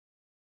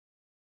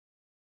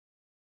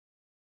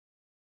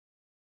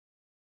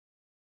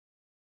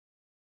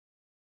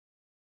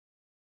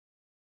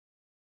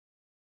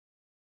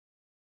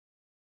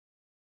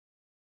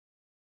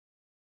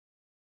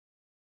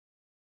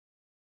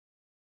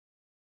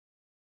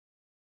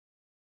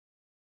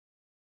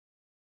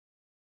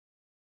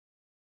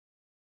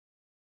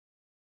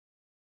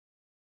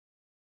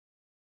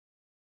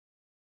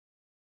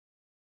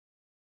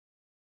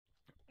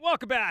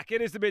Welcome back.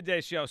 It is the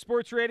Midday Show.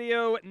 Sports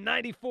Radio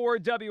 94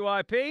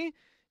 WIP.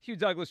 Hugh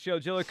Douglas, Joe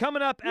Giller.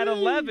 Coming up at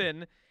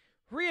 11,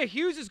 Rhea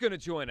Hughes is going to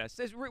join us.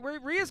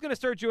 Rhea's going to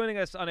start joining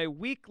us on a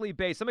weekly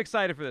basis. I'm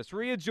excited for this.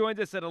 Rhea joins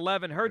us at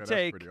 11. Her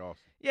take. That's pretty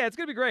awesome. Yeah, it's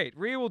going to be great.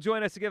 Rhea will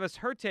join us to give us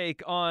her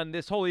take on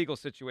this whole Eagles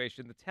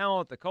situation, the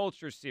talent, the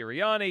culture,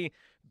 Sirianni,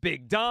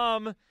 Big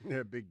Dom.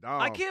 Yeah, Big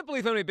Dom. I can't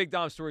believe how many Big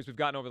Dom stories we've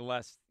gotten over the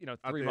last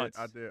 3 months.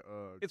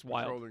 It's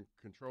wild.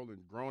 Controlling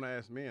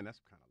grown-ass men, that's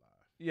kind of live.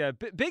 Yeah,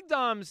 Big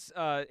Dom's,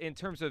 in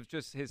terms of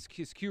just his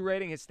Q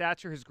rating, his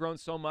stature has grown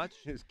so much.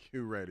 His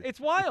Q rating. It's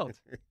wild.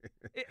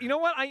 You know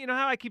what? You know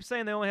how I keep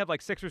saying they only have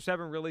like 6 or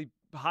 7 really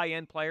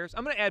high-end players?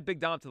 I'm going to add Big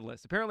Dom to the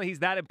list. Apparently he's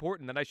that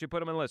important that I should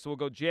put him on the list. So we'll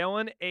go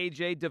Jalen,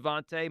 AJ,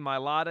 Devontae,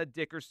 Mailata,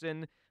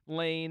 Dickerson,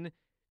 Lane,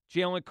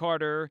 Jalen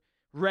Carter,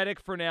 Reddick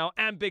for now,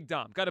 and Big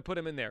Dom. Got to put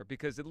him in there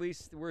because at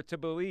least we're to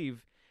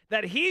believe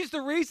that he's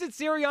the reason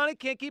Sirianni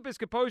can't keep his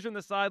composure on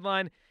the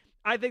sideline.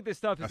 I think this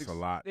stuff is That's a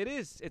lot. It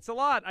is. It's a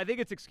lot. I think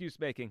it's excuse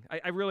making.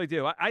 I really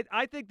do.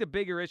 I think the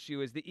bigger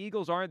issue is the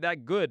Eagles aren't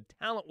that good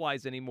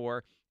talent-wise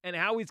anymore, and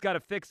how he's got to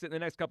fix it in the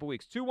next couple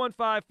weeks.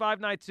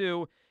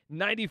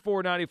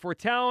 215-592-9494.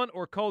 Talent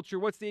or culture,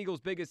 what's the Eagles'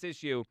 biggest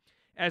issue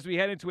as we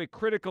head into a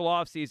critical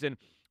offseason?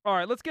 All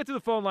right, let's get to the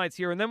phone lines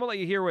here, and then we'll let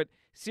you hear what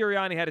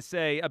Sirianni had to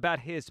say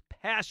about his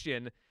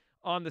passion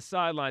on the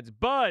sidelines.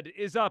 Bud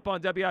is up on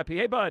WIP.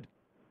 Hey, Bud.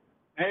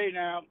 Hey,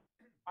 now.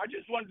 I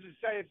just wanted to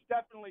say it's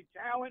definitely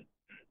talent.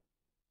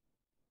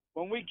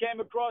 When we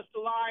came across the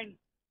line,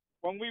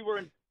 when we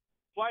were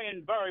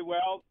playing very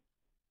well,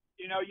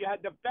 you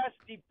had the best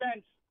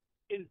defense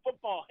in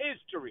football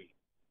history.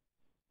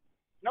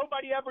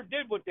 Nobody ever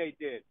did what they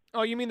did.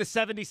 Oh, you mean the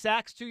 70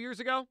 sacks 2 years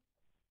ago?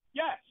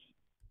 Yes.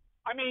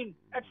 I mean,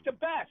 that's the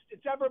best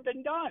it's ever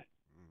been done.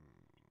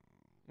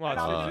 Well,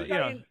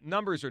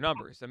 numbers are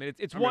numbers. I mean,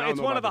 it's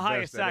one of the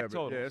highest sack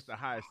totals. Yeah, it's the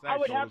highest sack I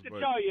would totals, have to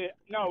tell you,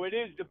 no, it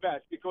is the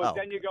best because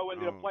then you go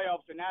into the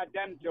playoffs and add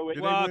them to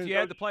it. Well, if you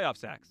had the playoff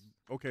sacks.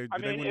 Okay, did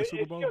they win the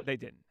Super Bowl? They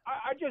didn't.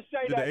 I just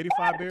say did that. Did the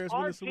 85 Bears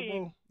win the Super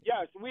Bowl?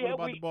 Yes. What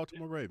about the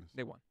Baltimore Ravens?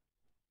 They won.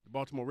 The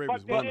Baltimore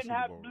Ravens won won the the Super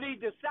Super Bowl. But they didn't have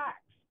lead the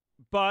sacks.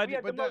 Bud, we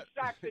had the most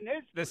sacks in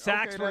history. The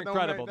sacks were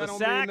incredible. The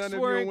sacks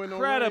were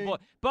incredible.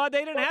 Bud,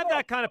 they didn't have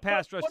that kind of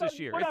pass rush this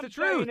year. It's the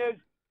truth. What I'm saying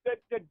is that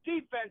the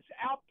defense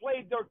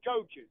outplayed their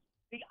coaches.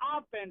 The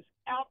offense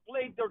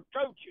outplayed their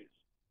coaches.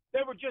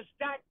 They were just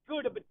that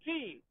good of a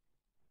team.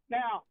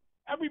 Now,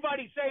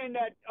 everybody's saying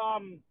that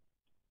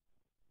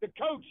the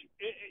coach,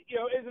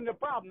 isn't a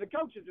problem. The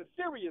coach is a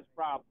serious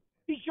problem.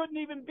 He shouldn't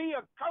even be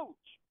a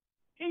coach.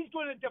 He's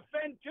going to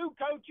defend 2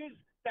 coaches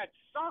that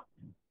suck,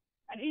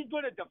 and he's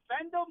going to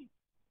defend them?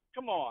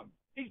 Come on.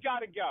 He's got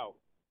to go.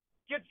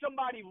 Get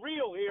somebody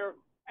real here.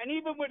 And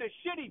even with a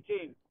shitty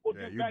team, we'll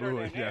do better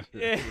than him.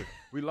 Yeah.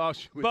 We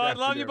lost you. Bud,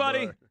 love you,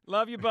 buddy. Bud.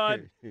 Love you,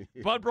 Bud.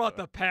 Bud brought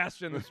the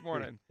passion this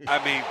morning.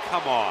 I mean,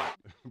 come on.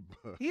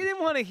 He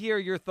didn't want to hear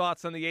your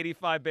thoughts on the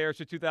 85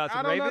 Bears or 2000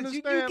 I don't Ravens.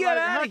 understand. You get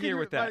out of here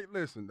with that.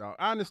 Listen, dog,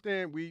 I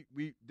understand we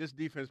this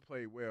defense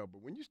played well, but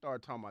when you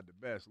start talking about the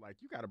best,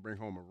 you got to bring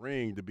home a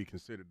ring to be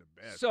considered the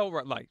best. So,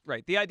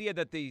 right. The idea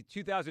that the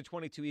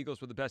 2022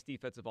 Eagles were the best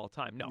defense of all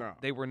time. No,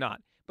 they were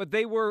not. But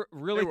they were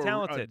really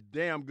talented. A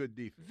damn good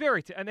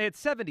defense. And they had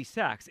 70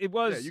 sacks. It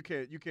was you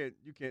can't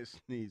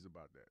sneeze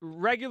about that.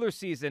 Regular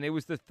season, it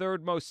was the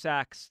third most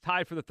sacks,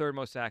 tied for the third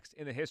most sacks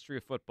in the history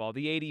of football.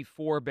 The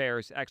 84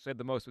 Bears actually had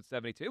the most with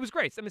 72. It was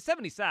great. I mean,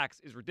 70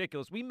 sacks is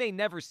ridiculous. We may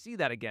never see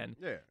that again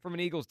from an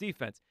Eagles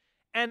defense.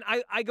 And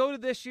I go to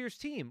this year's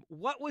team.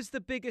 What was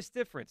the biggest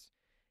difference?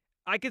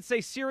 I could say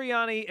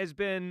Sirianni has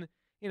been,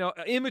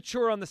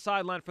 immature on the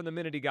sideline from the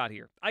minute he got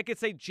here. I could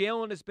say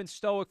Jalen has been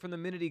stoic from the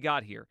minute he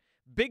got here.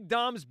 Big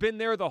Dom's been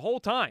there the whole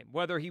time.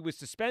 Whether he was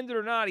suspended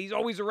or not, he's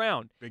always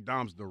around. Big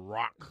Dom's the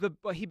rock.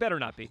 He better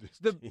not be.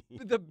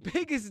 The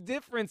biggest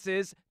difference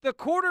is the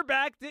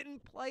quarterback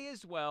didn't play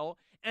as well,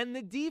 and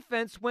the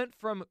defense went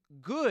from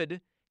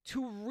good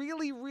to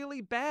really, really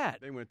bad.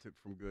 They went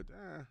from good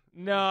to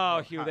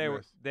no, Hugh, they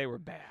were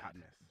bad.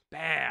 Hotness.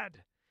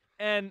 Bad.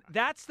 And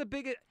that's the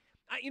biggest.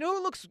 You know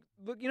who looks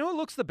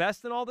the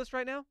best in all this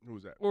right now?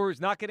 Who's that? Or is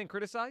not getting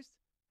criticized?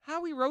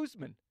 Howie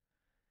Roseman.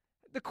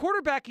 The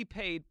quarterback he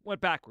paid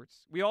went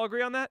backwards. We all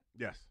agree on that?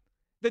 Yes.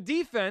 The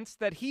defense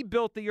that he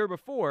built the year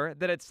before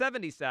that had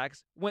 70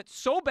 sacks went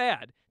so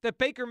bad that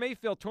Baker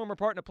Mayfield tore him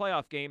apart in a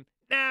playoff game.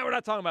 Nah, we're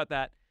not talking about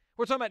that.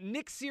 We're talking about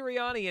Nick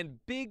Sirianni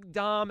and Big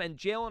Dom and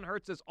Jalen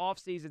Hurts'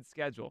 offseason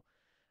schedule.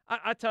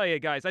 I tell you,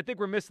 guys, I think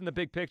we're missing the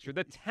big picture.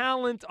 The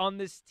talent on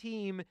this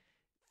team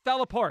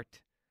fell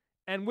apart.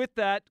 And with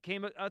that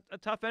came a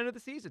tough end of the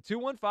season.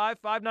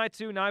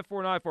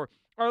 215-592-9494.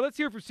 All right, let's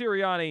hear from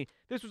Sirianni.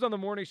 This was on the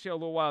morning show a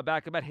little while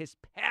back about his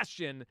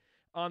passion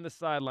on the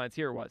sidelines.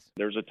 Here it was.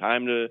 There's a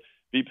time to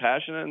be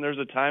passionate, and there's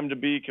a time to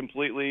be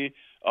completely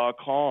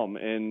calm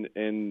and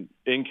in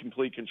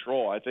complete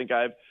control. I think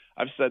I've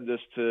said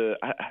this to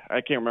I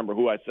can't remember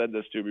who I said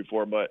this to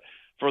before, but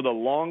for the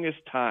longest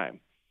time,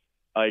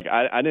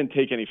 I didn't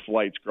take any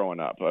flights growing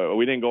up. I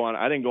didn't go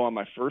on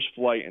my first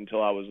flight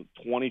until I was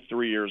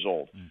 23 years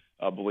old,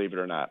 believe it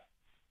or not.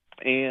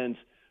 And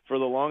for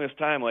the longest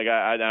time, like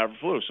I never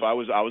flew, so I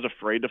was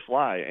afraid to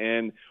fly.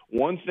 And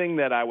one thing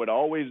that I would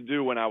always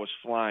do when I was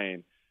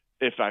flying,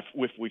 if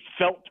we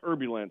felt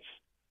turbulence,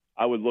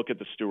 I would look at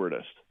the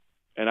stewardess,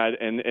 and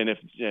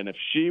if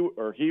she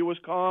or he was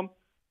calm,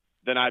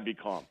 then I'd be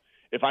calm.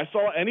 If I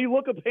saw any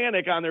look of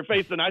panic on their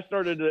face,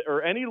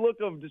 or any look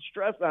of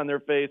distress on their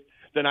face,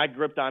 then I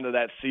gripped onto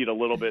that seat a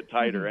little bit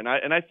tighter. And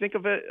I think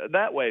of it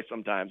that way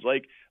sometimes.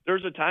 Like,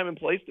 there's a time and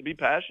place to be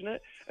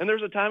passionate, and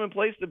there's a time and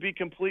place to be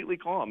completely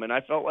calm. And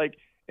I felt like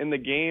in the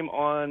game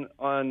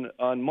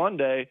on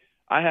Monday,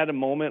 I had a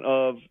moment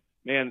of,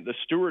 man, the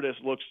stewardess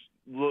looks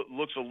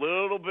a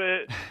little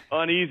bit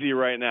uneasy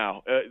right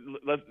now.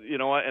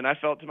 And I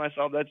felt to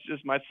myself, that's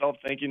just myself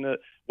thinking that,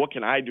 what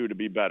can I do to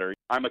be better?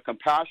 I'm a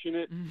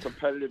compassionate,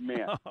 competitive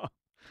man.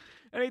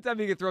 Anytime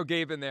you can throw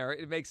Gabe in there,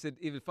 it makes it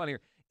even funnier.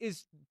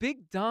 Is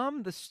Big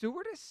Dom the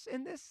stewardess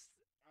in this?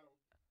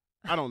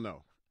 I don't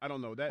know.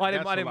 That, well,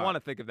 I didn't want to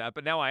think of that,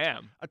 but now I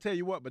am. I tell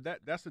you what, but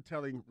that's a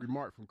telling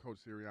remark from Coach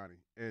Sirianni,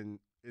 and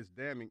it's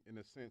damning in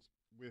a sense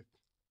with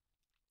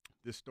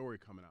this story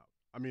coming out.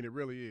 I mean, it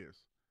really is.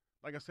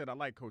 Like I said, I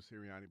like Coach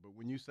Sirianni, but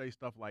when you say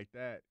stuff like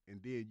that,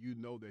 and then you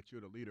know that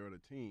you're the leader of the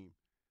team,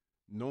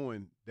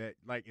 knowing that,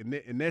 like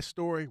in that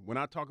story, when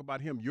I talk about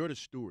him, you're the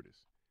stewardess.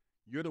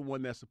 You're the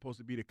one that's supposed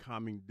to be the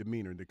calming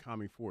demeanor, the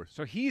calming force.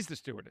 So he's the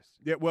stewardess.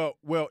 Yeah, well,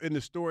 in the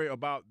story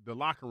about the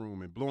locker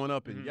room and blowing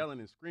up and yelling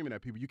and screaming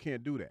at people, you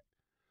can't do that.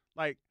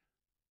 Like,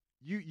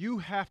 you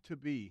have to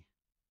be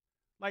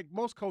 – like,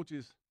 most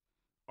coaches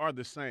are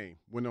the same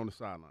when on the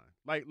sideline.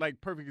 Like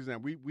perfect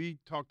example, we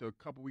talked a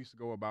couple weeks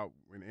ago about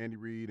when Andy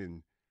Reid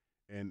and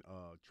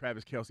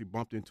Travis Kelce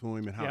bumped into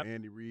him and how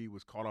Andy Reid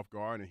was caught off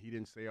guard and he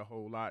didn't say a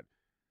whole lot.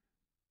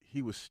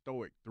 He was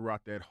stoic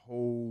throughout that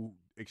whole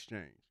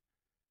exchange.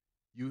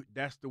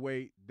 That's the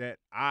way that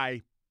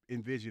I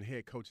envision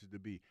head coaches to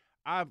be.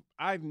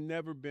 I've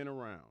never been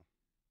around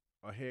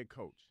a head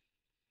coach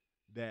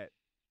that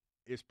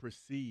is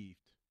perceived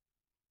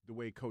the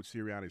way Coach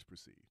Sirianni is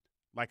perceived.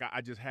 Like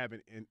I just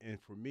haven't, and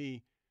for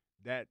me,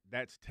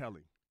 that's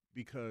telling,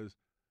 because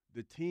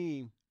the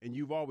team, and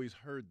you've always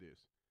heard this,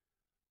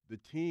 the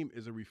team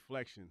is a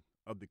reflection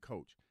of the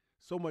coach.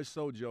 So much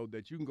so, Joe,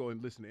 that you can go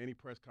and listen to any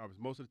press conference.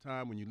 Most of the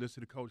time when you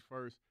listen to the coach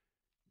first,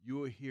 you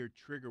will hear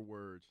trigger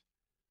words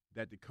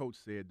that the coach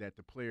said that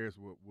the players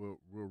will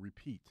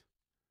repeat,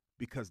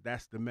 because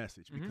that's the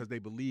message, because they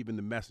believe in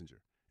the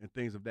messenger and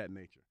things of that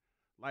nature.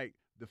 Like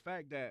the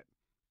fact that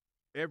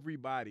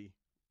everybody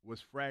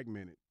was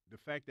fragmented, the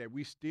fact that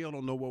we still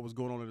don't know what was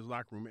going on in his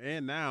locker room,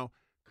 and now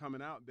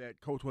coming out that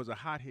coach was a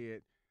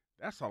hothead,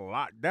 that's a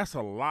lot. That's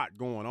a lot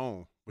going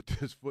on with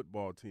this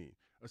football team,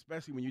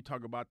 especially when you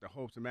talk about the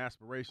hopes and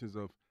aspirations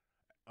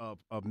of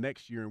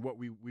next year and what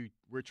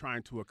we're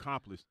trying to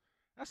accomplish.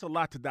 That's a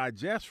lot to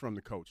digest from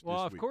the coach this week.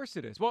 Well, of course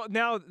it is. Well,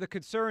 now the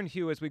concern,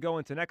 Hugh, as we go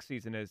into next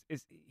season is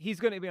he's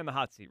going to be on the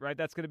hot seat, right?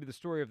 That's going to be the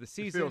story of the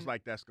season. It feels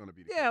like that's going to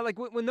be the case. Yeah, like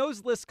when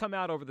those lists come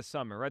out over the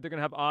summer, right? They're going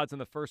to have odds on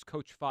the first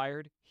coach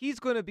fired. He's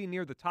going to be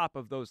near the top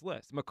of those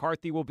lists.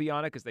 McCarthy will be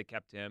on it because they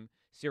kept him.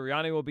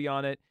 Sirianni will be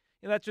on it.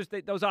 And that's just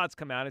those odds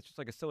come out. It's just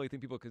like a silly thing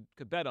people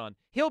could bet on.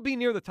 He'll be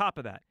near the top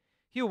of that.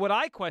 Hugh, what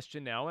I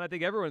question now, and I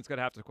think everyone's going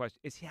to have to question,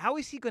 is how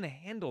is he going to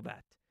handle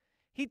that?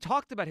 He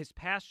talked about his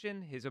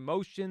passion, his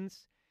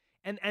emotions,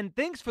 and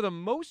things for the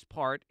most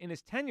part in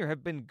his tenure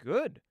have been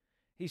good.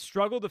 He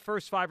struggled the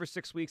first 5 or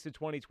 6 weeks of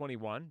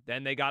 2021.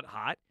 Then they got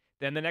hot.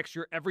 Then the next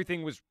year,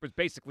 everything was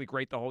basically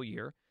great the whole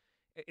year.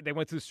 They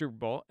went to the Super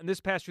Bowl. And this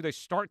past year, they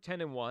start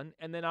 10-1.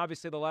 And then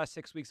obviously the last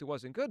 6 weeks, it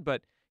wasn't good.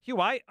 But Hugh,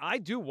 I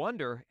do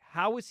wonder,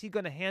 how is he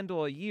going to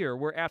handle a year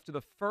where after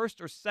the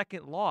first or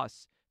second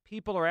loss,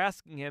 people are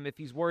asking him if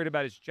he's worried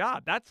about his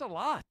job? That's a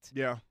lot.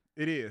 Yeah,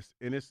 it is.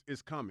 And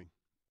it's coming.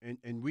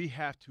 And we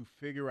have to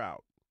figure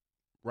out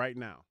right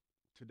now,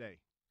 today,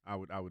 I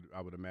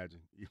would imagine,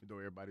 even though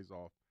everybody's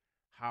off,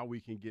 how we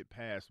can get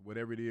past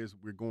whatever it is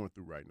we're going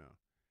through right now.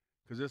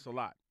 Because it's a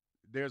lot.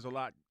 There's a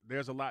lot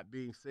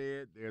being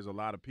said. There's a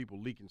lot of people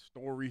leaking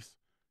stories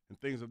and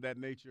things of that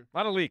nature. A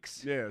lot of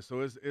leaks. Yeah,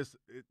 so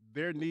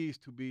there needs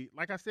to be,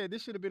 like I said,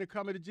 this should have been a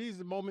coming to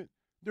Jesus moment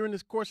during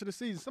this course of the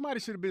season. Somebody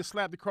should have been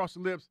slapped across the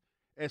lips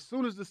as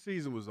soon as the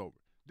season was over.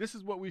 This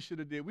is what we should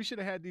have did. We should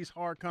have had these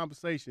hard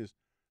conversations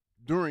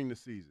during the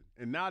season.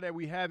 And now that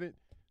we haven't,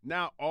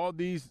 now all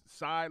these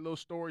side little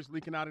stories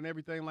leaking out and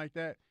everything like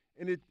that,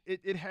 and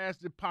it has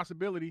the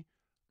possibility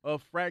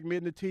of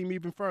fragmenting the team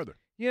even further.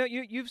 You know,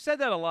 you've said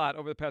that a lot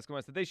over the past couple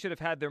months, that they should have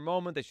had their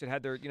moment. They should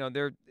have had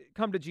their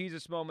come to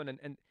Jesus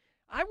moment. And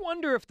I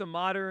wonder if the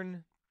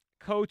modern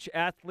coach,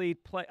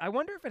 athlete, play, I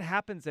wonder if it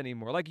happens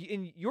anymore. Like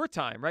in your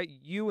time, right?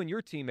 You and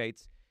your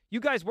teammates,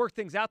 you guys work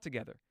things out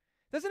together.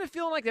 Doesn't it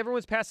feel like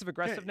everyone's passive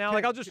aggressive now?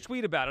 Like I'll just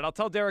tweet about it. I'll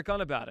tell Derek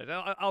Gunn about it.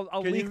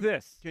 I'll leak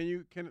this.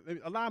 Can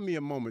allow me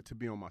a moment to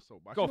be on my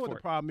soapbox? Go you know for what it.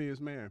 The problem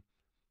is, man?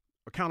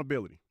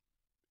 Accountability.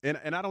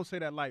 And I don't say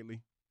that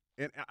lightly.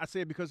 And I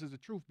say it because it's the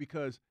truth.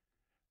 Because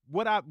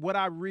what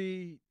I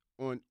read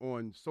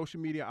on social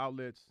media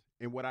outlets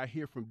and what I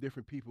hear from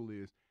different people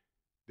is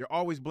they're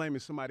always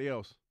blaming somebody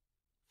else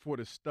for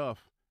the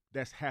stuff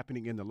that's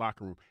happening in the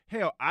locker room.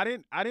 Hell, I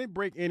didn't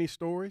break any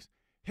stories.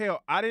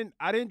 Hell, I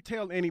didn't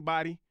tell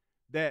anybody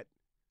that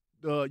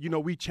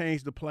we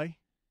changed the play.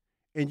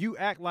 And you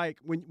act like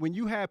when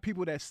you have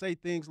people that say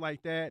things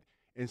like that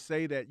and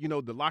say that,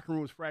 the locker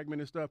room is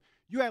fragmented and stuff,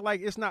 you act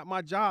like it's not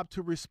my job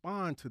to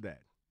respond to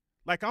that.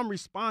 Like I'm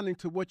responding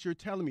to what you're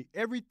telling me.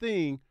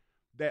 Everything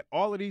that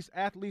all of these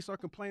athletes are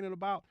complaining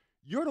about,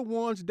 you're the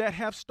ones that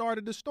have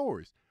started the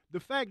stories. The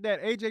fact that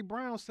A.J.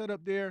 Brown sat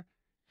up there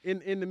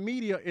in the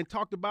media and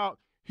talked about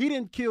he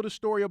didn't kill the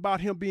story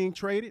about him being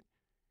traded.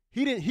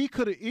 He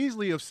could have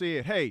easily have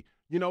said, hey,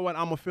 you know what,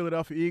 I'm a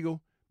Philadelphia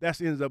Eagle. That's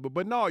the end of it.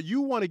 But no,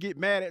 you want to get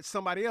mad at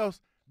somebody else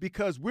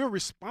because we're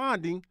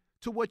responding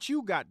to what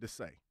you got to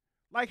say.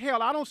 Like,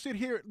 hell, I don't sit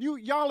here.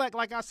 Y'all act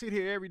like I sit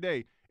here every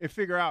day and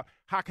figure out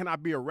how can I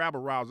be a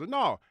rabble-rouser.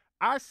 No,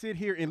 I sit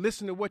here and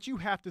listen to what you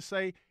have to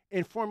say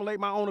and formulate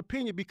my own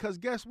opinion because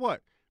guess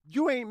what?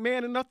 You ain't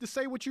man enough to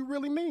say what you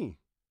really mean.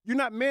 You're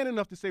not man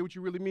enough to say what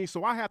you really mean,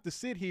 so I have to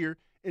sit here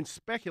and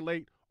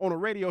speculate on a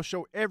radio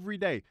show every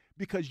day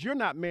because you're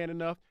not man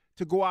enough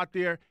to go out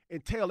there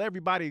and tell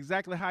everybody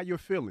exactly how you're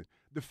feeling.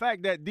 The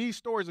fact that these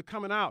stories are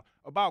coming out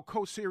about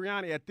Coach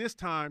Sirianni at this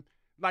time,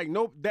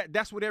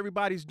 that's what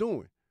everybody's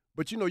doing.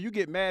 But, you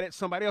get mad at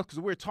somebody else because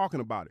we're talking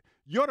about it.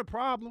 You're the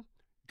problem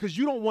because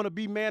you don't want to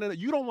be man enough.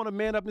 You don't want to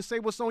man up and say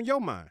what's on your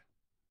mind.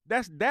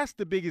 That's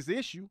the biggest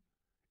issue.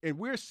 And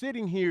we're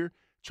sitting here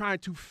trying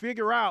to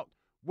figure out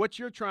what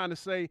you're trying to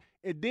say,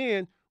 and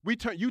then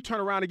you turn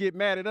around and get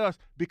mad at us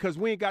because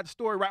we ain't got the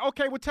story right.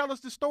 Okay, well, tell us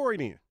the story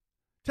then.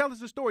 Tell us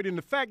the story then.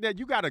 The fact that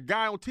you got a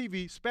guy on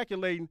TV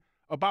speculating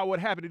about what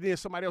happened, and then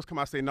somebody else come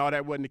out and say, no,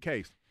 that wasn't the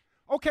case.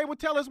 Okay, well,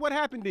 tell us what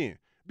happened then.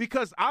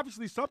 Because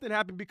obviously something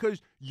happened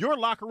because your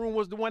locker room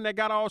was the one that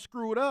got all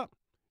screwed up.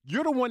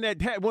 You're the one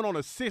that went on a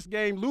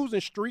 6-game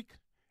losing streak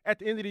at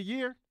the end of the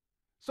year.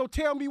 So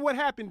tell me what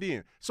happened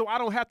then so I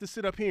don't have to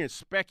sit up here and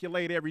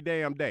speculate every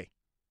damn day.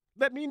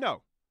 Let me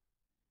know.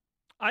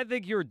 I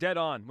think you're dead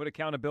on with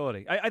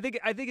accountability. I think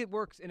it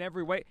works in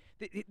every way.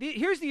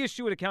 Here's the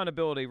issue with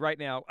accountability right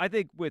now. I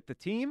think with the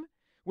team,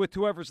 with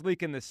whoever's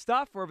leaking this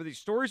stuff, wherever these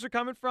stories are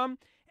coming from,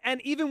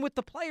 and even with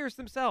the players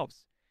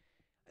themselves.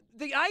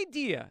 The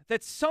idea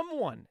that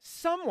someone,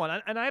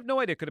 and I have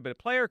no idea, could have been a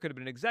player, could have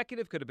been an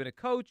executive, could have been a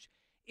coach,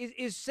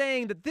 is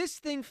saying that this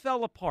thing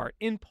fell apart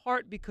in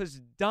part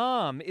because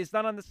Dom is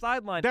not on the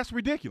sideline. That's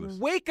ridiculous.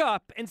 Wake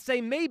up and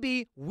say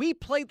maybe we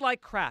played like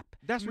crap.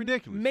 That's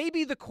ridiculous.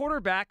 Maybe the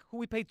quarterback, who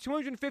we paid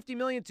 $250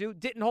 million to,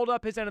 didn't hold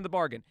up his end of the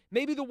bargain.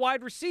 Maybe the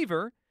wide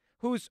receiver,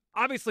 who's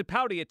obviously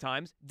pouty at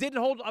times, didn't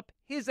hold up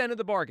his end of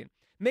the bargain.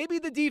 Maybe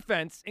the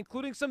defense,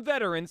 including some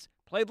veterans,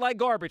 played like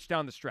garbage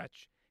down the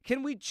stretch.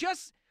 Can we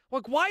just...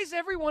 why is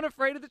everyone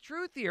afraid of the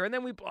truth here? And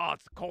then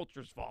it's the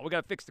culture's fault. We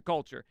got to fix the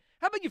culture.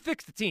 How about you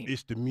fix the team?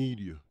 It's the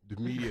media. The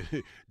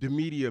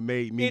media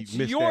made me miss that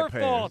pass. It's your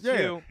fault,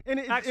 Hugh.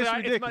 And actually, it's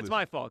ridiculous. it's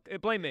my fault.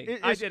 Blame me.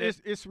 I did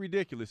it. It's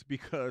ridiculous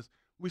because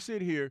we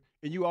sit here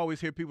and you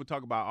always hear people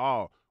talk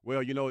about,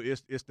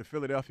 it's the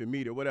Philadelphia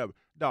media, whatever.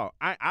 Dog,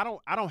 I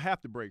don't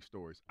have to break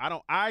stories.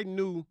 I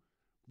knew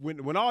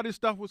when all this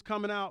stuff was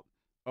coming out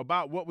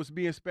about what was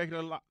being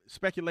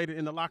speculated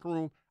in the locker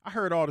room. I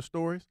heard all the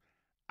stories.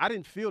 I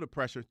didn't feel the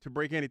pressure to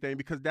break anything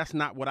because that's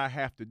not what I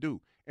have to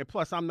do. And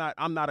plus, I'm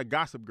not a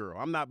gossip girl.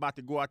 I'm not about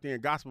to go out there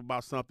and gossip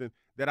about something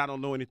that I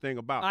don't know anything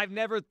about. I've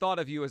never thought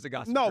of you as a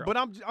gossip girl. No, but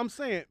I'm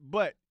saying,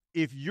 but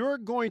if you're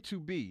going to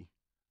be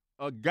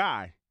a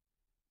guy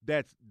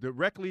that's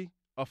directly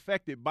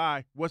affected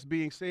by what's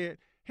being said,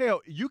 hell,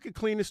 you can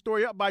clean the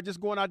story up by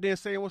just going out there and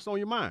saying what's on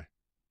your mind.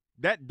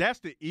 That's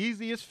the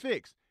easiest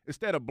fix.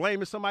 Instead of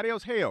blaming somebody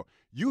else, hell,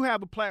 you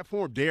have a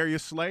platform,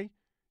 Darius Slay.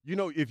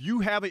 If you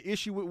have an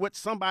issue with what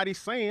somebody's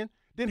saying,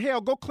 then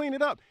hell, go clean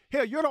it up.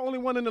 Hell, you're the only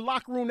one in the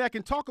locker room that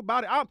can talk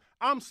about it.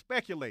 I'm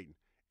speculating.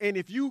 And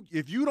if you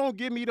don't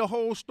give me the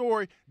whole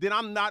story, then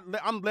I'm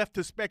left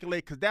to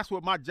speculate because that's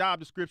what my job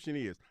description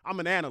is. I'm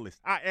an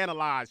analyst. I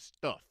analyze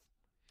stuff.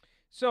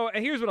 So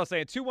here's what I'll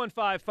say.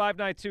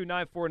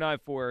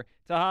 215-592-9494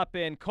 to hop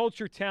in.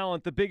 Culture,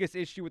 talent, the biggest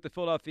issue with the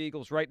Philadelphia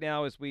Eagles right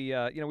now as we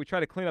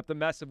try to clean up the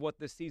mess of what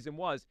this season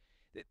was.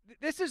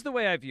 This is the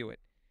way I view it.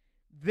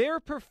 Their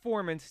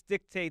performance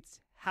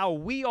dictates how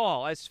we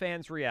all as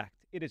fans react.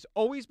 It has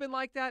always been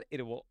like that.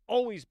 It will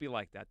always be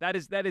like that. That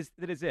is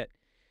it.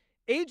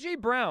 A.J.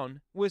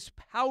 Brown was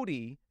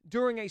pouty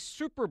during a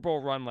Super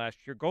Bowl run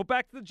last year. Go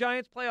back to the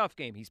Giants playoff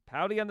game. He's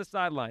pouty on the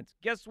sidelines.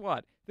 Guess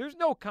what? There's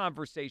no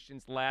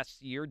conversations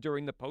last year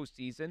during the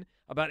postseason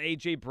about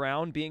A.J.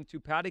 Brown being too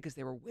pouty because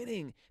they were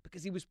winning,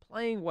 because he was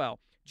playing well.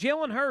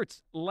 Jalen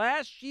Hurts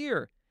last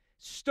year,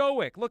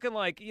 stoic, looking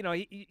like,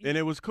 and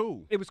it was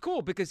cool. It was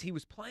cool because he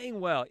was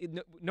playing well.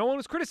 No one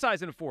was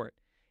criticizing him for it.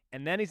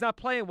 And then he's not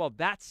playing well.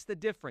 That's the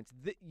difference.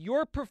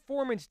 Your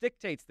performance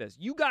dictates this.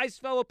 You guys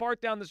fell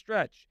apart down the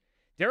stretch.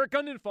 Derek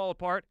Gunn didn't fall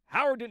apart.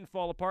 Howard didn't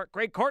fall apart.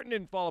 Greg Carton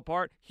didn't fall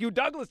apart. Hugh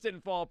Douglas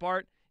didn't fall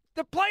apart.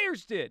 The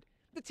players did.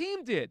 The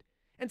team did.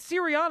 And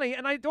Sirianni,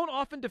 and I don't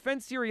often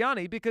defend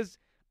Sirianni because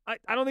I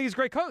don't think he's a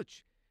great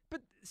coach,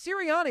 but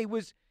Sirianni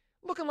was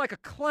looking like a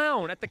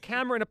clown at the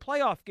camera in a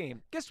playoff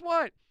game. Guess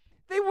what?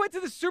 They went to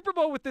the Super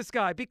Bowl with this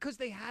guy because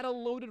they had a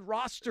loaded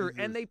roster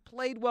and they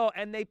played well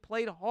and they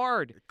played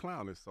hard. The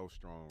clown is so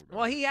strong.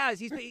 Well, he has.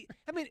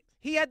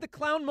 He had the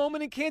clown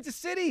moment in Kansas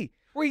City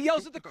where he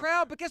yells at the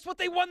crowd, but guess what?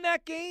 They won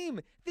that game.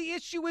 The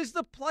issue is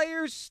the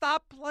players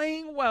stopped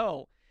playing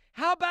well.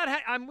 How about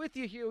I'm with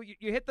you, Hugh.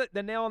 You hit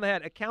the nail on the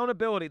head.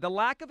 Accountability. The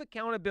lack of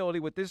accountability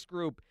with this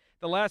group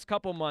the last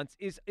couple months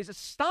is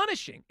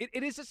astonishing.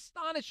 It is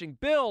astonishing.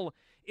 Bill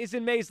is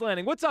in Mays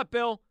Landing. What's up,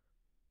 Bill?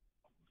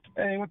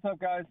 Hey, what's up,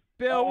 guys?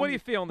 Bill, what are you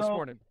feeling this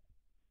morning?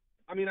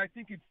 I mean, I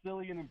think it's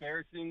silly and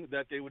embarrassing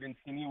that they would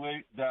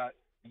insinuate that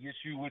the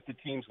issue with the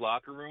team's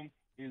locker room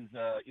is,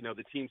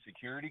 the team's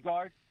security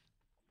guard.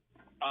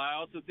 I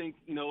also think,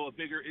 a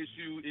bigger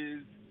issue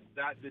is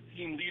that the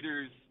team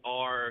leaders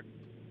are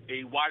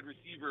a wide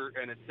receiver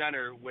and a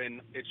center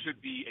when it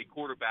should be a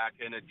quarterback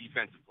and a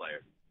defensive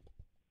player.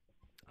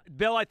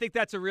 Bill, I think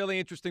that's a really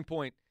interesting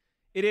point.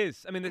 It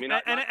is.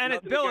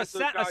 Bill, a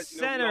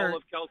center. We all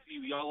love Kelsey,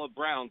 we all love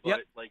Brown,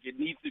 but it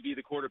needs to be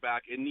the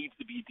quarterback. It needs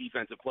to be a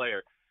defensive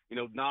player.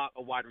 Not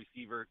a wide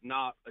receiver,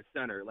 not a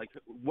center. Like,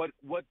 what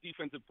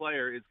defensive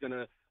player is going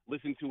to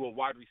listen to a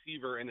wide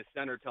receiver and a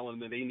center telling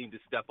them that they need to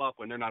step up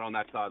when they're not on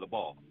that side of the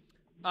ball?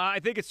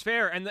 I think it's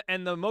fair,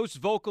 and the most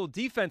vocal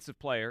defensive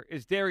player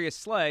is Darius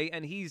Slay,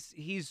 and he's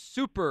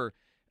super.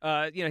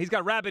 He's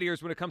got rabbit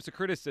ears when it comes to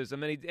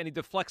criticism, and he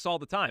deflects all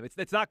the time.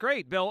 It's not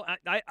great, Bill.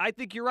 I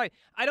think you're right.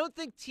 I don't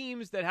think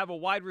teams that have a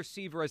wide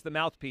receiver as the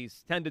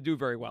mouthpiece tend to do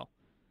very well.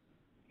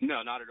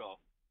 No, not at all.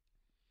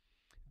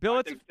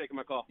 Bill, thanks for taking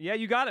my call. Yeah,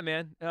 you got it,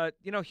 man.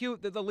 Hugh,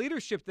 the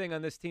leadership thing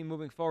on this team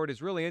moving forward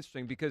is really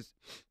interesting because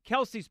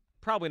Kelsey's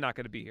probably not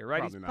going to be here,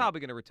 right? He's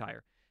probably going to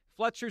retire.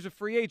 Fletcher's a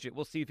free agent.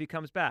 We'll see if he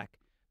comes back.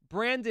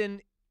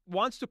 Brandon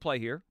wants to play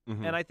here,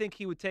 and I think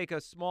he would take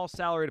a small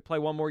salary to play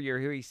one more year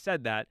here. He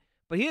said that.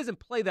 But he doesn't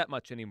play that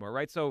much anymore,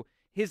 right? So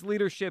his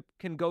leadership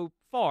can go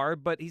far,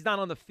 but he's not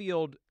on the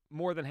field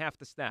more than half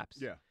the snaps.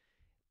 Yeah.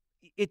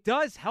 It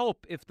does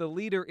help if the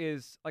leader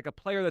is like a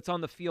player that's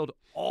on the field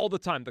all the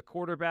time, the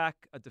quarterback,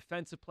 a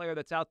defensive player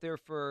that's out there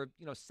for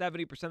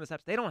 70% of the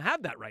snaps. They don't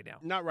have that right now.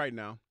 Not right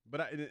now,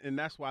 but and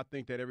that's why I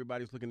think that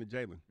everybody's looking to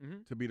Jalen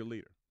to be the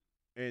leader,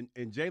 and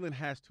Jalen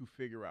has to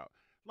figure out.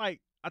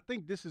 Like, I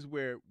think this is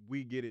where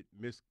we get it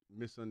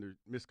misunderstanding.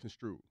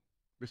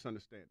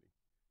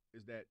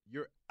 Is that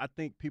I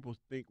think people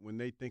think when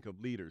they think of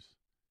leaders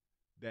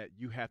that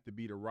you have to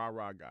be the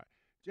rah-rah guy.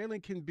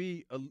 Jalen can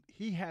be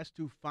he has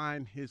to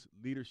find his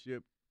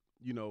leadership,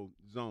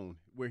 zone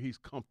where he's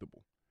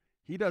comfortable.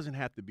 He doesn't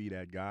have to be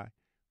that guy,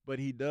 but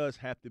he does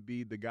have to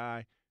be the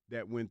guy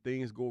that when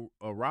things go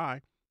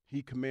awry,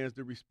 he commands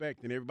the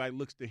respect and everybody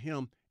looks to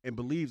him and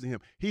believes in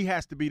him. He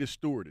has to be the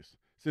stewardess,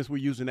 since we're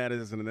using that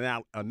as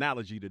an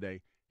analogy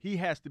today. He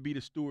has to be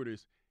the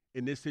stewardess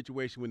in this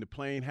situation when the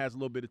plane has a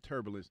little bit of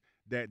turbulence,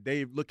 that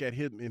they look at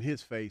him in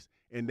his face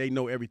and they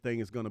know everything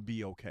is going to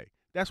be okay.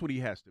 That's what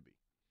he has to be.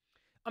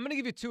 I'm going to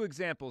give you two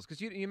examples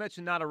because you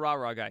mentioned not a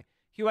rah-rah guy.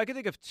 Hugh, I can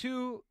think of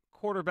two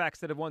quarterbacks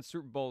that have won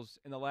Super Bowls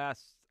in the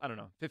last,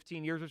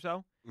 15 years or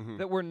so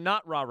that were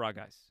not rah-rah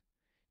guys.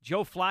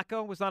 Joe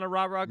Flacco was not a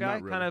rah-rah guy,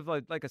 Not really. kind of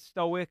like a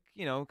stoic,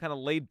 kind of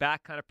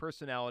laid-back kind of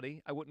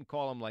personality. I wouldn't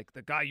call him like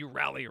the guy you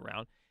rally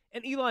around.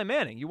 And Eli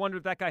Manning, you wonder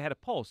if that guy had a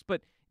pulse.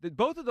 But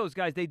both of those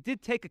guys, they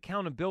did take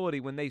accountability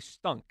when they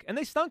stunk. And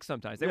they stunk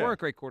sometimes. They weren't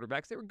great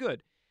quarterbacks. They were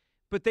good.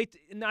 But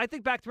I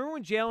think back to, remember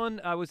when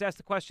Jalen was asked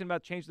the question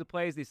about changing the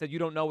plays? They said, you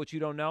don't know what you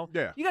don't know.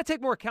 Yeah. You got to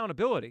take more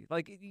accountability.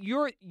 Like,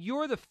 you're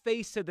the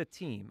face of the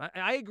team.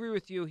 I agree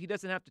with you. He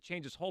doesn't have to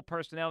change his whole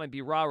personality and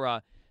be rah-rah.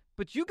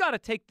 But you got to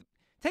take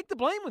the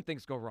blame when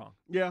things go wrong.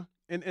 Yeah,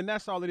 and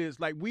that's all it is.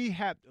 Like,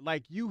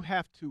 you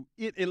have to,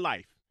 in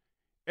life,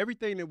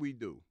 everything that we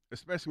do,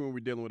 especially when we're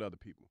dealing with other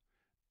people,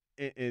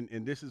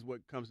 and this is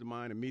what comes to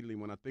mind immediately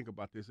when I think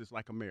about this, it's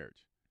like a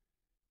marriage.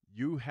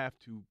 You have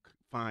to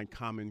find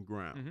common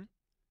ground.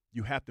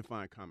 You have to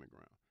find common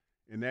ground.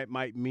 And that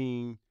might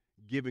mean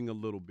giving a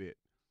little bit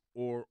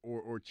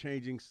or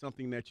changing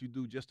something that you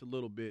do just a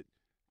little bit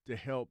to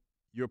help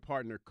your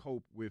partner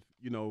cope with,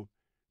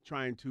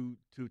 trying to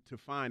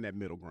find that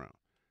middle ground.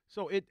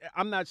 So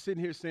I'm not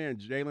sitting here saying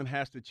Jalen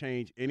has to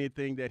change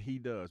anything that he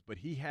does, but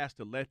he has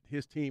to let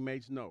his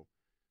teammates know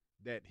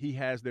that he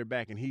has their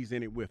back and he's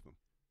in it with them.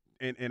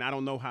 And I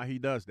don't know how he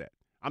does that.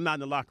 I'm not in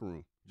the locker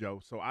room,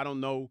 Joe, so I don't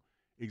know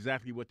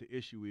exactly what the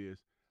issue is,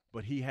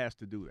 but he has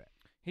to do that.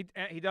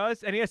 He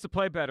does, and he has to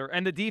play better.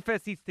 And the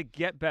defense needs to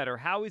get better.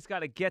 Howie's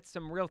got to get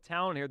some real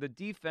talent here. The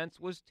defense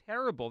was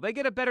terrible. They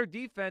get a better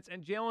defense,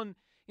 and Jalen,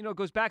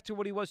 goes back to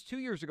what he was 2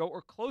 years ago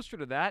or closer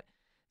to that.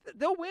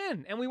 They'll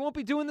win, and we won't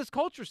be doing this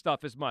culture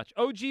stuff as much.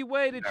 OG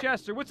Wade at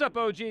Chester. What's up,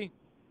 OG?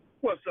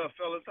 What's up,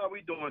 fellas? How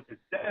we doing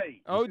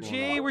today?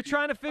 OG, we're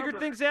trying to figure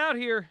things out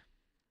here.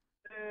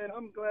 And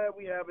I'm glad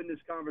we're having this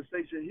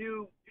conversation.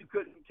 Hugh, you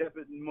couldn't have kept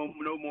it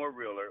no more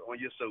realer on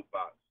your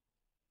soapbox.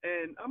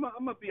 And I'm going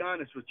to be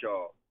honest with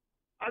y'all.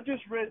 I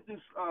just read this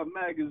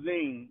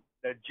magazine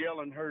that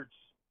Jalen Hurts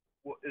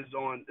is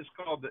on. It's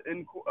called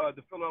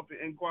the Philadelphia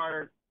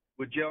Inquirer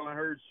with Jalen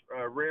Hurts,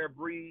 rare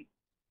breed.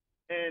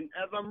 And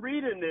as I'm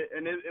reading it,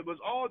 and it was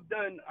all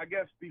done, I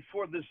guess,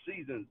 before this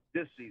season,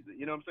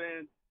 you know what I'm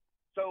saying?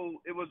 So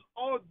it was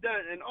all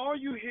done, and all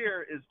you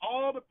hear is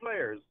all the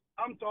players.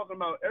 I'm talking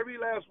about every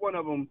last one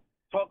of them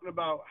talking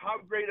about how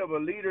great of a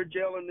leader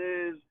Jalen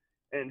is,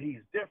 and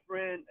he's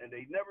different, and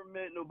they never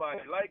met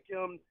nobody like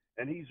him,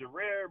 and he's a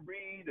rare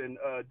breed. And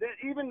then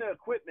even the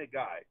equipment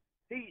guy,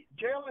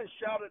 Jalen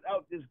shouted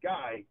out this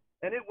guy,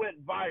 and it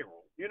went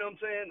viral. You know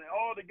what I'm saying?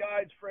 All the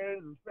guys'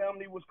 friends and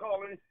family was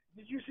calling.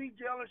 Did you see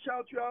Jalen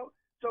shout you out?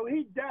 So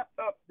he dapped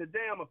up the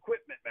damn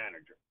equipment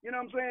manager. You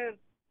know what I'm saying?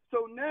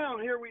 So now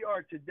here we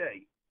are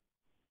today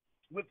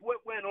with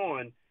what went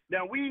on.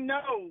 Now we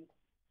know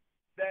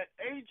that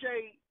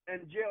AJ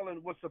and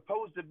Jalen was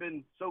supposed to have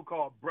been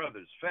so-called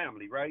brothers,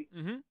 family, right?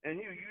 Mm-hmm. And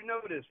you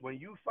know this. When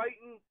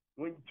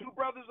two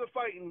brothers are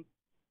fighting,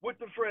 what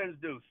the friends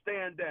do?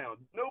 Stand down.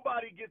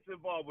 Nobody gets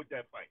involved with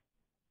that fight.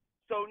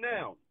 So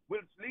now,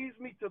 which leads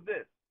me to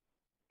this.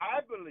 I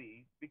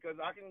believe, because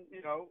I can,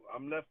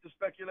 I'm left to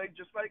speculate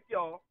just like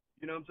y'all,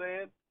 you know what I'm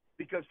saying?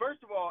 Because first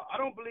of all, I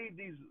don't believe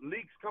these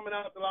leaks coming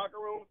out the locker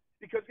room,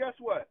 because guess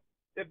what?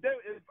 If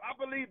I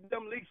believe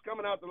them leaks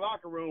coming out the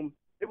locker room,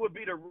 it would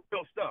be the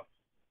real stuff.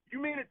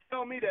 You mean to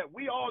tell me that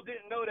we all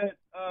didn't know that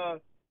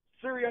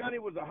Sirianni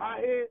was a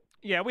hothead?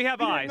 Yeah, we have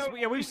eyes.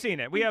 We've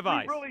seen it. We have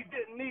eyes. We really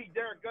didn't need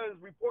Derek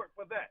Gunn's report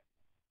for that.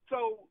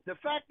 So the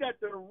fact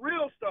that the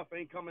real stuff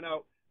ain't coming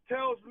out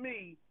tells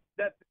me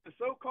that the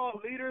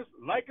so-called leaders,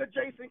 like a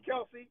Jason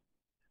Kelsey,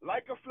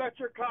 like a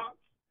Fletcher Cox,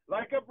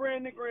 like a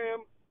Brandon Graham,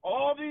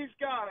 all these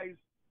guys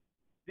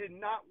did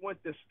not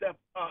want to step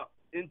up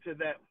into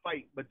that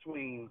fight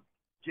between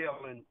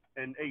Jalen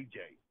and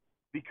AJ.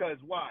 Because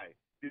why?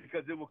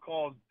 Because it will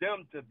cause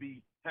them to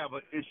have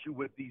an issue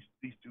with these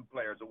two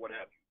players or what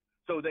have you.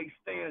 So they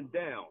stand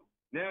down.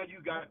 Now you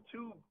got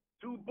two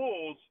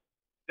bulls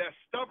that's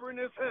stubborn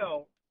as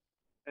hell,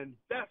 and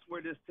that's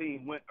where this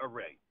team went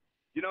array.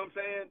 You know what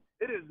I'm saying?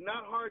 It is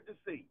not hard to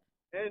see.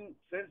 And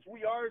since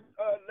we are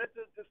let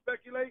to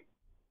speculate,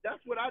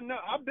 that's what I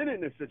know. I've been in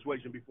this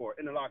situation before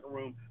in the locker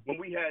room when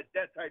we had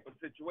that type of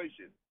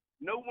situation.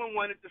 No one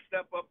wanted to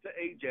step up to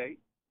AJ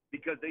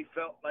because they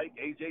felt like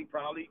AJ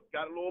probably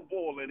got a little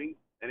bull in him,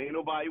 and ain't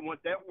nobody want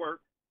that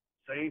work.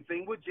 Same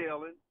thing with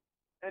Jalen.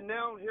 And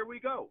now here we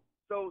go.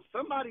 So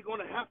somebody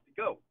going to have to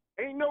go.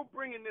 Ain't no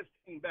bringing this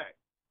team back.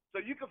 So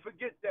you can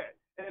forget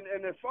that.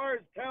 And as far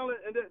as talent,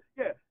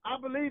 I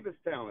believe it's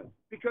talent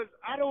because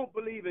I don't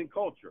believe in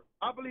culture.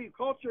 I believe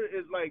culture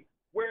is like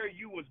where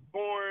you was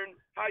born,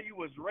 how you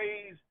was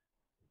raised.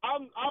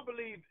 I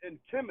believe in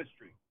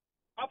chemistry.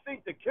 I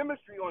think the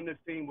chemistry on this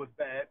team was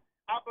bad.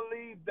 I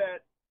believe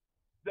that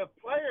the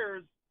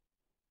players,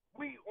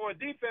 on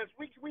defense,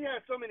 we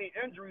had so many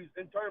injuries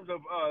in terms of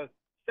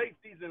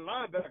safeties and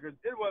linebackers.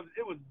 It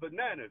was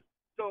bananas.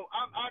 So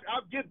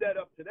I'll give that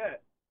up to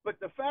that. But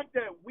the fact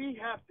that we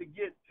have to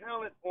get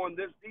talent on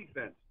this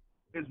defense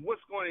is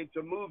what's going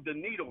to move the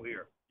needle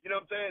here. You know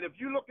what I'm saying? If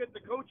you look at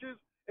the coaches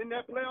in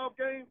that playoff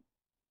game,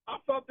 I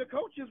thought the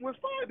coaches was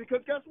fine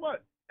because guess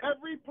what?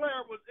 Every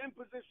player was in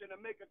position to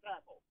make a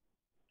tackle.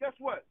 Guess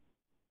what?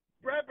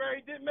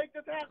 Bradbury didn't make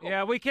the tackle.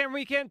 Yeah, we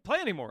can't play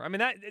anymore. I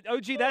mean,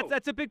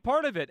 that's a big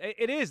part of it.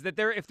 It is that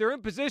if they're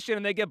in position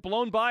and they get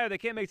blown by or they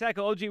can't make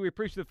tackle. OG, we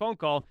appreciate the phone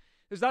call.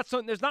 There's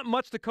not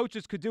much the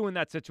coaches could do in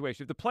that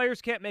situation. If the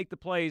players can't make the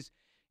plays,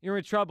 you're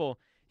in trouble.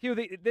 Hugh,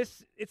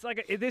 this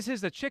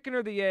is the chicken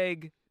or the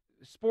egg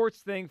sports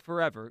thing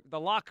forever. The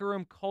locker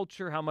room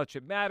culture, how much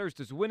it matters.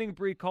 Does winning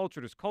breed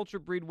culture? Does culture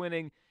breed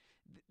winning?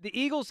 The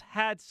Eagles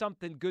had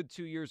something good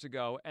 2 years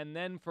ago, and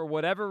then for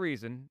whatever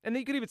reason, and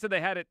you could even say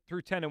they had it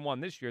through 10-1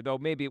 this year, though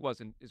maybe it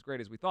wasn't as great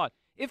as we thought.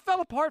 It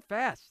fell apart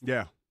fast.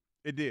 Yeah,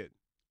 it did.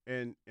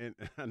 And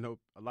I know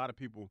a lot of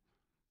people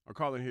are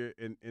calling here,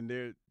 and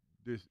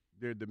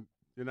they're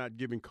not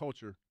giving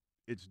culture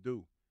its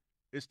due.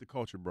 It's the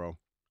culture, bro.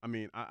 I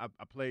mean, I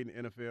played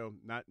in the NFL,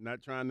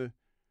 not trying to,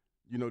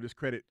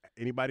 discredit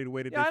anybody the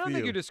way that they feel. I don't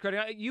think you're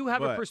discrediting. You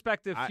have a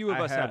perspective few of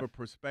us have. I have a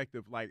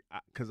perspective,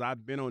 because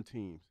I've been on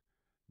teams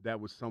that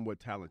was somewhat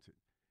talented,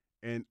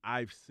 and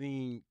I've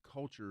seen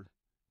culture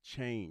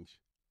change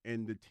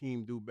and the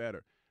team do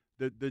better.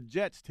 The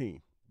Jets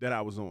team that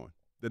I was on,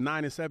 the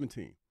 9-7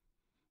 team,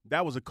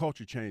 that was a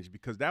culture change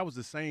because that was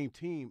the same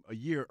team a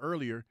year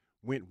earlier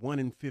went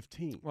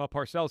 1-15. Well,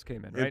 Parcells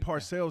came in, right? And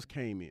Parcells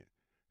came in.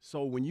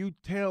 So when you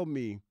tell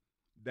me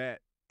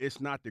that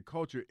it's not the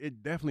culture,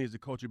 it definitely is the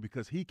culture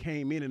because he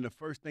came in and the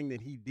first thing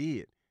that he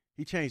did,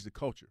 he changed the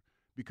culture.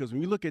 Because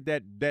when you look at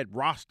that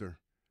roster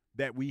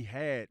that we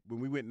had when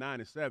we went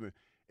 9-7,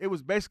 it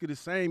was basically the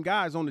same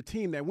guys on the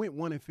team that went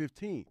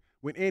 1-15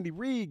 when Andy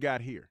Reid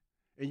got here.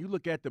 And you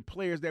look at the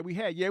players that we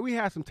had. Yeah, we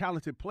had some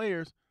talented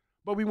players,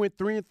 but we went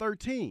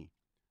 3-13.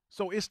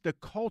 So it's the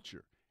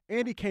culture.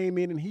 Andy came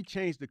in and he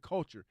changed the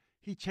culture.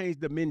 He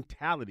changed the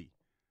mentality.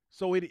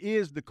 So it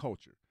is the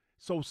culture.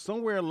 So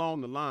somewhere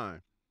along the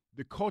line,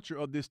 the culture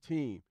of this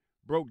team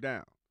broke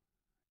down,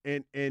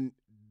 and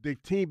the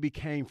team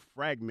became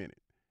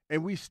fragmented,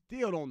 and we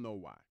still don't know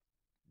why.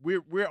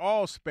 we're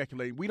all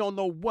speculating. We don't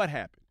know what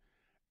happened.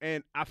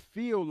 And I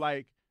feel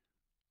like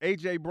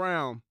A.J.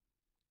 Brown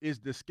is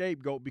the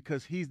scapegoat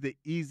because he's the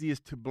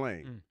easiest to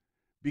blame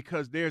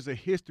because there's a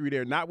history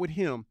there, not with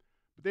him,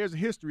 but there's a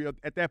history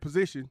at that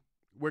position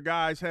where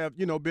guys have,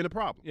 been a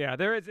problem. Yeah,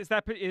 there is.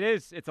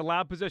 It's a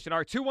loud position. All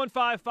right,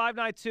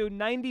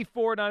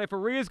 215-592-9490.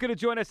 Maria's going to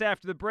join us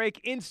after the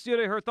break. In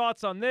studio, her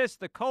thoughts on this,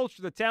 the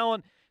culture, the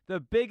talent, the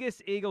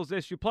biggest Eagles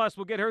issue. Plus,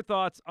 we'll get her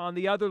thoughts on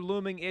the other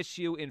looming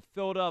issue in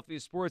Philadelphia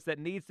sports that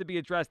needs to be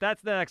addressed.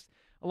 That's next,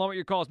 along with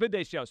your calls.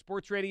 Midday Show,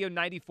 Sports Radio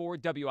 94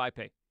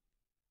 WIP.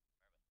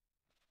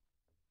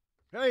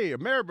 Hey,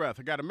 Ameribeth.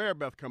 I got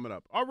Ameribeth coming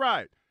up. All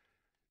right.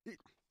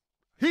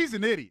 He's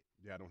an idiot.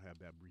 Yeah, I don't have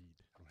that read.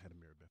 I don't have the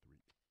Maribeth read.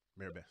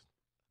 Maribeth.